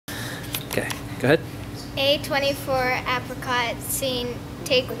Okay, go ahead. A24 apricot, scene,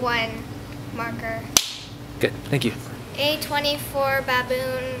 take 1, marker. Good, thank you. A24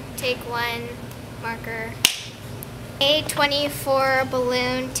 baboon, take 1, marker. A24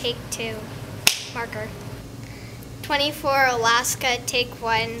 balloon, take 2, marker. 24 Alaska, take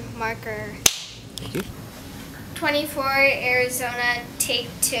 1, marker. Thank you. 24 Arizona, take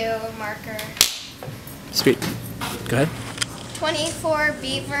 2, marker. Speed. Go ahead. 24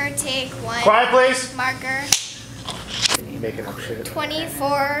 beaver, take 1. Quiet, please. Marker. You making up shit.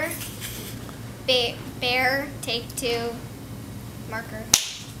 24 bear, take 2, marker.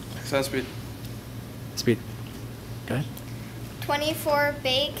 Sound speed. Speed. Go ahead. 24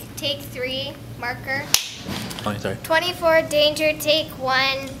 bake, take 3, marker. Oh, sorry. 24 danger, take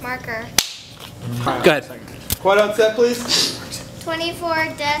 1, marker. Go ahead. Quiet on set, please.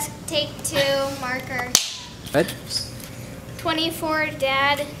 24 desk, take 2, marker. Go ahead. 24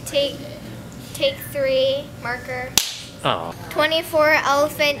 dad, take 3, marker. Oh, 24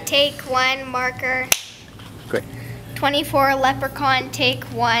 elephant, take 1, marker. great. 24 leprechaun, take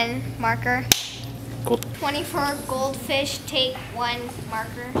 1, marker. Cool. 24 goldfish, take 1,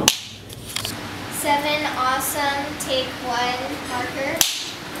 marker. 7 awesome, take 1, marker.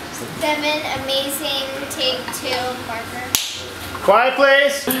 7 amazing, take 2, marker. Quiet,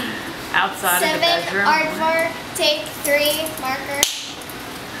 please. Outside of the 7 bedroom. aardvark, take 3, marker.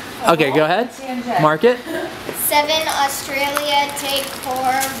 Okay, go ahead. Mark it. 7 Australia, take 4,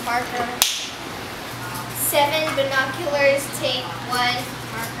 marker. 7 binoculars, take 1,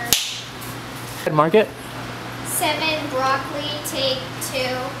 marker. Mark it. 7 broccoli, take 2,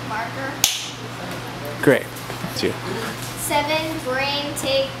 marker. Great. 2. 7 brain,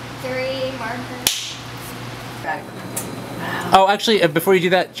 take 3, marker. Oh, actually, before you do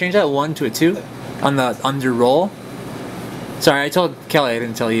that, change that 1 to a 2 on the under roll. Sorry, I told Kelly. I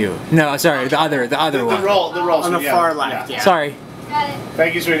didn't tell you. No, sorry, the other one. The roll On the yeah, far left, yeah. Sorry. Got it.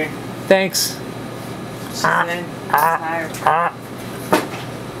 Thank you, sweetie. Thanks. Tired.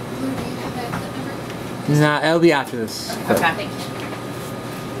 Nah, it'll be after this. Okay.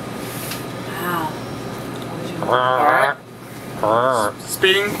 Wow. Alright.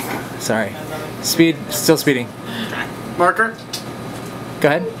 Speeding. Sorry. Speed. Still speeding. Marker. Go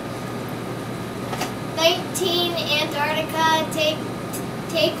ahead. 19 Antarctica,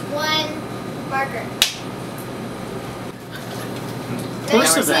 take 1, marker. Poor 19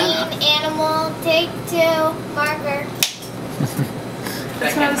 Savannah. animal, take 2, marker.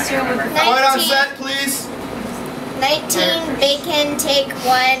 That's what I was doing with Quiet on 19 set, please. 19 bacon, take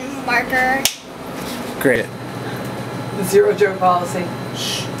 1, marker. Great. the zero joke policy.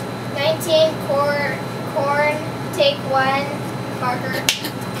 19 corn, take 1, marker.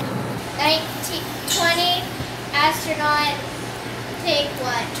 20 astronaut, take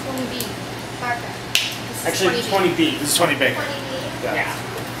 1, 20B, marker. Actually, 20B. This is 20 bacon. 20B. Yeah.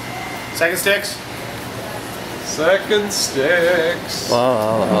 Second sticks. Second sticks.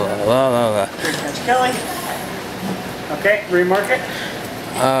 La. Kelly. Okay, remark it.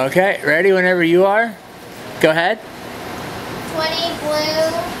 Okay, ready whenever you are. Go ahead. 20 blue,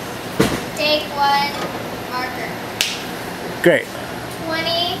 take 1, marker. Great.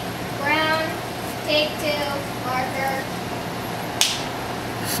 20 brown, take 2, marker.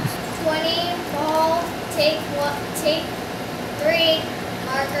 20 ball, take 3,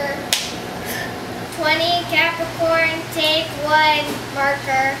 marker. 20 Capricorn, take 1,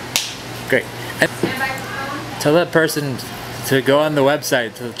 marker. Great. And tell that person to go on the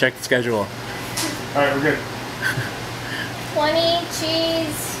website to check the schedule. Alright, we're good. 20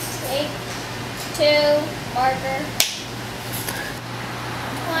 cheese, take 2, marker.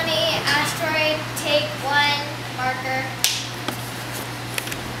 20 asteroid, take 1, marker.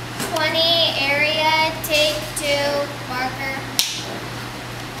 20 area, take 2, marker.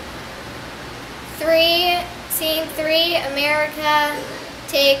 3, scene 3, America,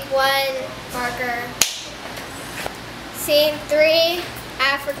 take 1, marker. Scene 3,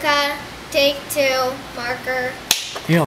 Africa, take 2, marker.